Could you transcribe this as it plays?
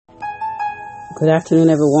Good afternoon,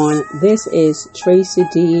 everyone. This is Tracy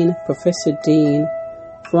Dean, Professor Dean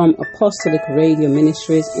from Apostolic Radio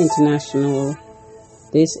Ministries International.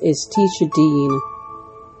 This is Teacher Dean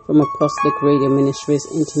from Apostolic Radio Ministries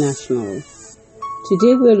International.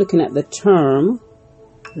 Today we're looking at the term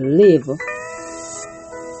live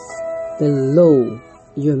below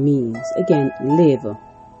your means. Again, live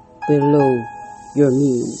below your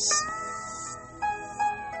means.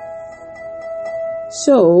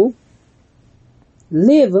 So,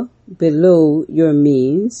 live below your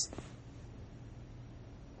means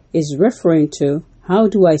is referring to how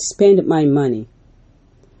do I spend my money?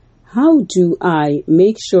 How do I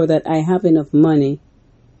make sure that I have enough money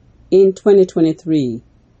in 2023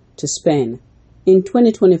 to spend, in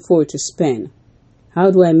 2024 to spend?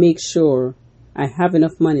 How do I make sure I have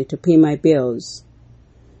enough money to pay my bills,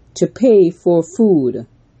 to pay for food?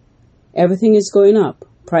 Everything is going up.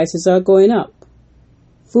 Prices are going up.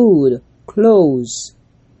 Food, clothes,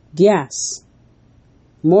 gas,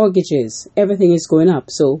 mortgages, everything is going up.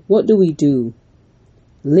 So what do we do?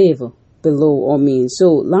 Live below our means. So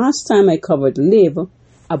last time I covered live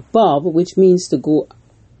above, which means to go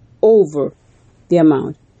over the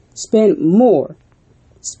amount. Spend more.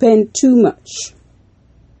 Spend too much.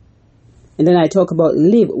 And then I talk about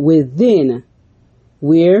live within,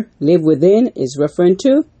 where live within is referring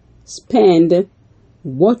to spend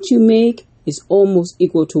what you make is almost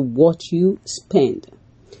equal to what you spend.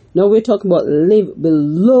 Now we're talking about live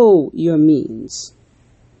below your means.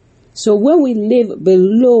 So when we live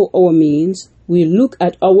below our means, we look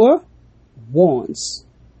at our wants.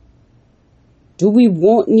 Do we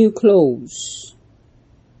want new clothes?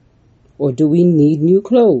 Or do we need new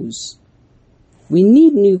clothes? We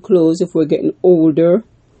need new clothes if we're getting older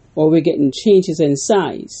or we're getting changes in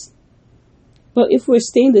size. But if we're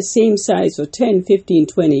staying the same size for 10, 15,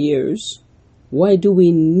 20 years, why do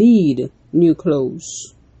we need new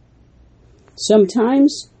clothes?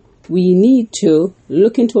 Sometimes we need to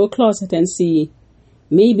look into a closet and see,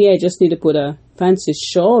 maybe I just need to put a fancy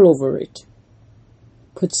shawl over it.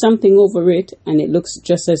 Put something over it and it looks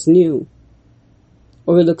just as new.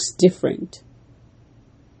 Or it looks different.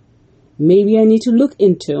 Maybe I need to look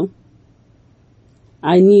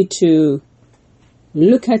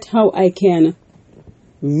at how I can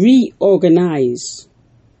reorganize.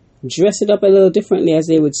 Dress it up a little differently, as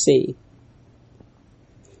they would say.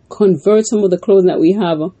 Convert some of the clothing that we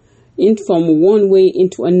have in from one way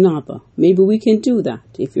into another. Maybe we can do that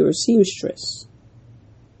if you're a seamstress.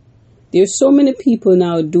 There's so many people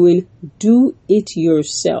now doing do it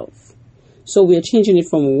yourself. So we're changing it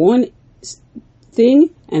from one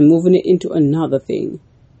thing and moving it into another thing.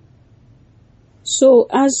 So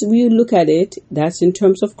as we look at it, that's in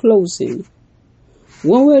terms of clothing.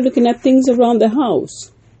 When we're looking at things around the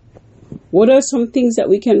house, what are some things that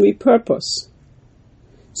we can repurpose?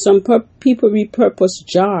 Some people repurpose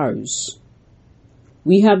jars.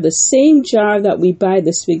 We have the same jar that we buy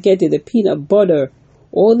the spaghetti, the peanut butter,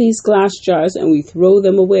 all these glass jars, and we throw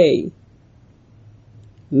them away.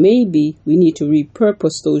 Maybe we need to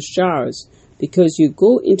repurpose those jars because you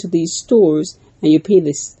go into these stores and you pay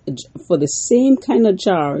this for the same kind of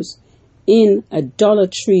jars in a Dollar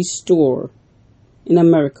Tree store in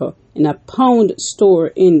America, in a pound store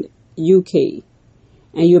in UK,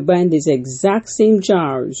 and you're buying these exact same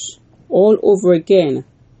jars all over again.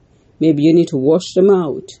 Maybe you need to wash them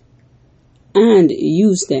out and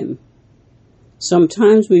use them.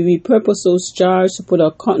 Sometimes we repurpose those jars to put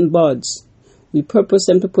our cotton buds. We purpose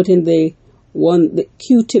them to put in the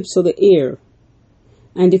Q-tips for the ear.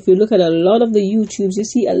 And if you look at a lot of the YouTubes, you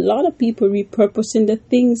see a lot of people repurposing the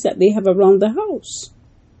things that they have around the house.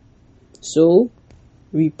 So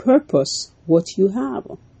repurpose what you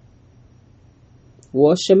have.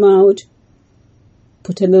 Wash them out,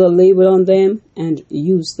 put a little label on them, and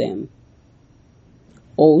use them.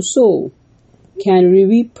 Also, can we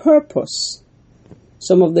repurpose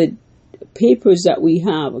some of the papers that we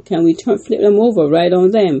have? Can we flip them over, write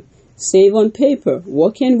on them, save on paper?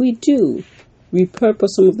 What can we do?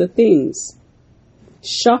 Repurpose some of the things.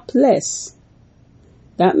 Shop less.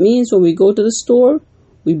 That means when we go to the store,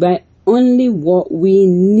 we buy only what we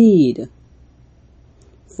need.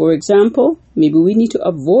 For example, maybe we need to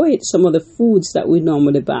avoid some of the foods that we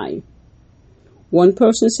normally buy. One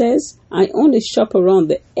person says, I only shop around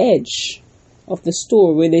the edge of the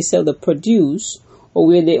store where they sell the produce or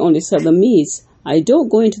where they only sell the meats. I don't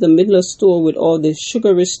go into the middle of the store with all the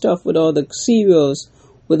sugary stuff, with all the cereals,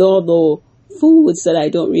 with all the foods that I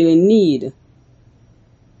don't really need,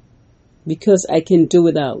 because I can do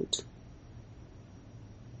without.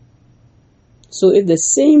 So if the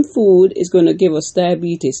same food is going to give us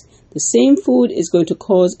diabetes, the same food is going to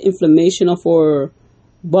cause inflammation of our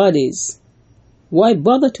bodies, why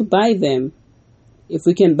bother to buy them if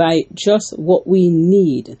we can buy just what we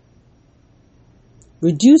need?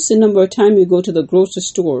 Reduce the number of times you go to the grocery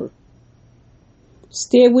store.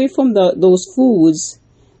 Stay away from those foods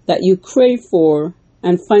that you crave for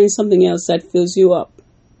and find something else that fills you up.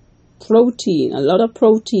 Protein, a lot of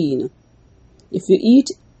protein. If you eat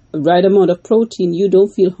the right amount of protein, you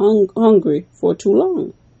don't feel hungry for too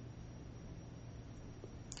long.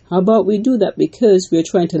 How about we do that because we're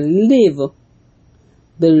trying to live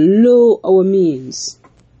below our means?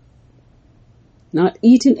 Not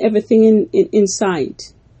eating everything in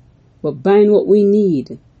sight, but buying what we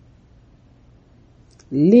need.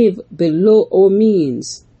 Live below our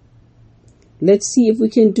means. Let's see if we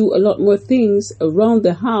can do a lot more things around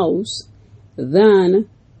the house than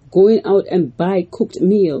going out and buy cooked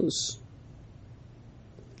meals.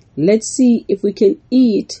 Let's see if we can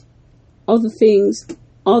eat other things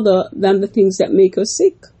other than the things that make us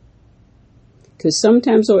sick. Because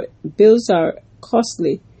sometimes our bills are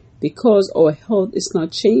costly because our health is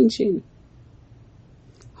not changing.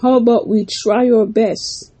 How about we try our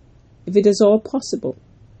best, if it is all possible,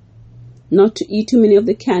 not to eat too many of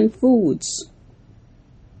the canned foods?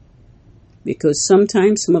 Because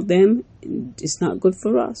sometimes some of them is not good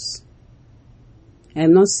for us.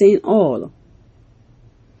 I'm not saying all,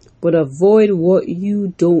 but avoid what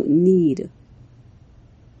you don't need.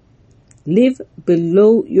 Live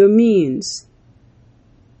below your means.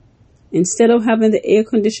 Instead of having the air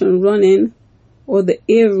conditioner running or the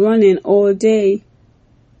air running all day,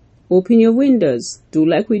 open your windows. Do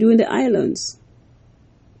like we do in the islands.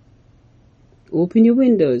 Open your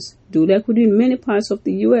windows. Do like we do in many parts of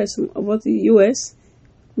the U.S.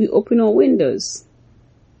 We open our windows.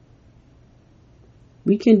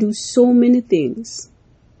 We can do so many things.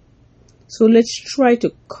 So let's try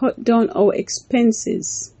to cut down our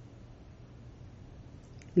expenses.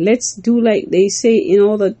 Let's do like they say in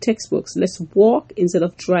all the textbooks. Let's walk instead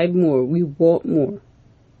of drive more. We walk more.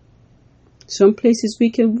 Some places we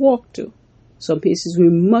can walk to. Some places we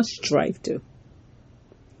must drive to.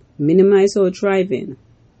 Minimize our driving.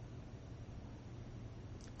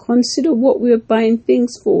 Consider what we're buying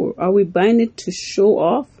things for. Are we buying it to show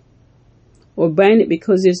off? Or buying it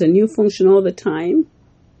because there's a new function all the time?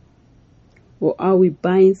 Or are we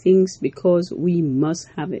buying things because we must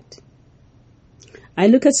have it? I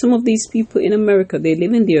look at some of these people in America. They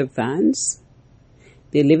live in their vans.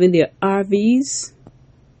 They live in their RVs.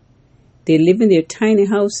 They live in their tiny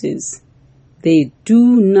houses. They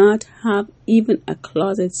do not have even a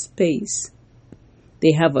closet space.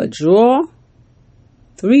 They have a drawer,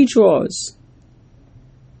 3 drawers.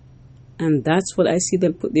 And that's what I see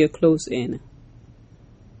them put their clothes in.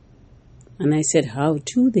 And I said, how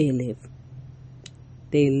do they live?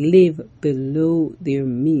 They live below their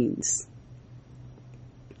means.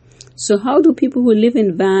 So how do people who live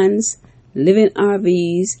in vans, live in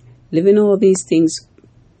RVs, live in all these things,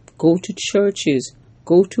 go to churches,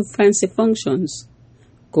 go to fancy functions,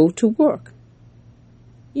 go to work?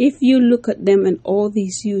 If you look at them and all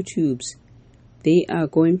these YouTubes, they are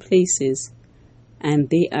going places and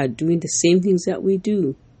they are doing the same things that we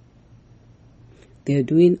do. They're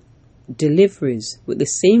doing deliveries with the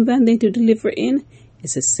same van they do deliver in.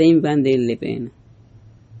 It's the same van they live in.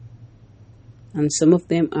 And some of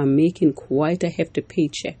them are making quite a hefty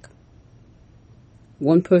paycheck.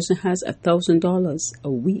 One person has $1,000 a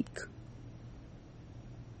week.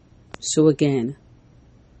 So again,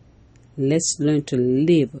 let's learn to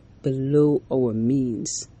live below our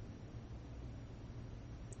means.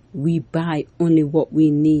 We buy only what we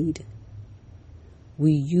need.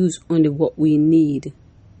 We use only what we need.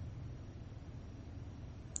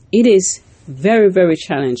 It is very, very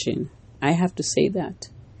challenging. I have to say that.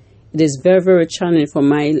 It is very, very challenging for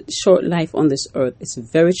my short life on this earth. It's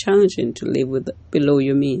very challenging to live below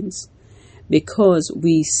your means because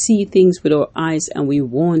we see things with our eyes and we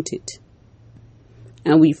want it.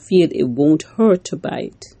 And we feel it won't hurt to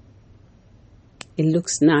buy it. It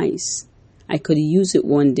looks nice. I could use it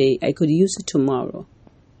one day. I could use it tomorrow.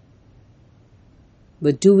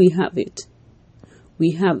 But do we have it?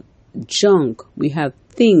 We have junk. We have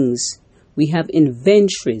things. We have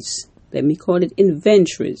inventories. Let me call it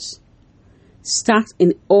inventories. Stacked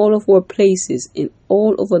in all of our places, in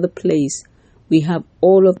all over the place, we have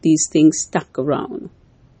all of these things stacked around.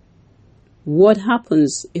 What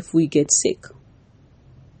happens if we get sick?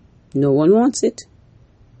 No one wants it.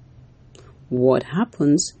 What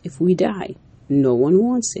happens if we die? No one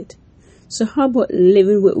wants it. So how about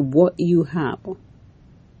living with what you have?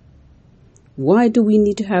 Why do we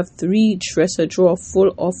need to have 3 dresser drawers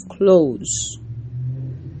full of clothes?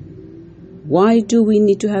 Why do we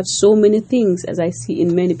need to have so many things, as I see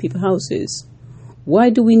in many people's houses?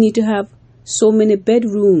 Why do we need to have so many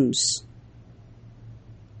bedrooms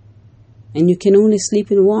and you can only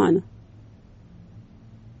sleep in one?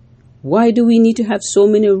 Why do we need to have so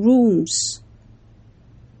many rooms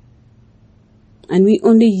and we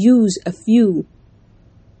only use a few?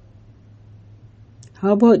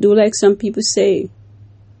 How about do like some people say,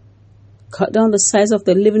 cut down the size of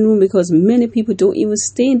the living room, because many people don't even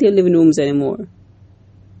stay in their living rooms anymore.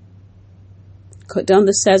 Cut down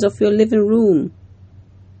the size of your living room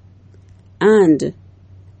and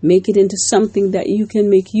make it into something that you can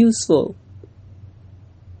make useful.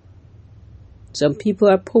 Some people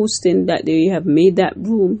are posting that they have made that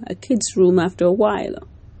room a kid's room after a while.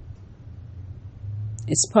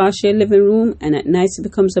 It's partially a living room and at night it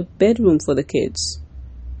becomes a bedroom for the kids.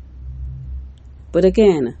 But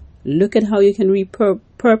again, look at how you can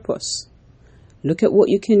repurpose. Look at what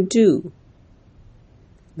you can do.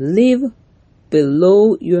 Live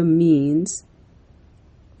below your means.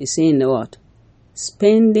 You're saying what?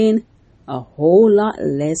 Spending a whole lot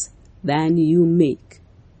less than you make.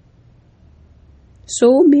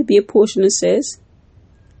 So maybe a portion that says,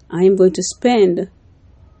 I am going to spend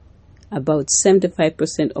about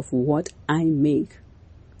 75% of what I make.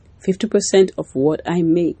 50% of what I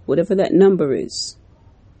make, whatever that number is.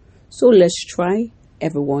 So let's try,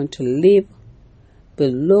 everyone, to live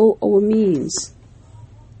below our means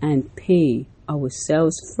and pay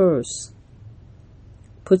ourselves first.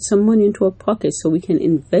 Put some money into our pocket so we can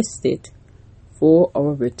invest it for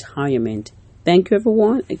our retirement. Thank you,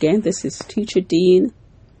 everyone. Again, this is Teacher Dean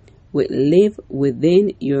with Live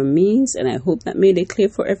Within Your Means, and I hope that made it clear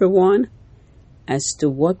for everyone as to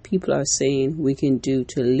what people are saying we can do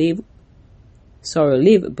to live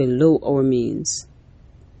below our means.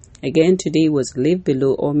 Again, today was Live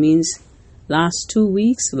Below Our Means. Last 2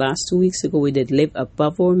 weeks ago, we did Live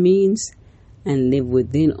Above Our Means and Live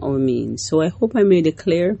Within Our Means. So I hope I made it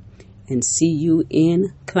clear, and see you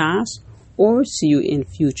in class or see you in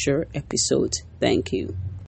future episodes. Thank you.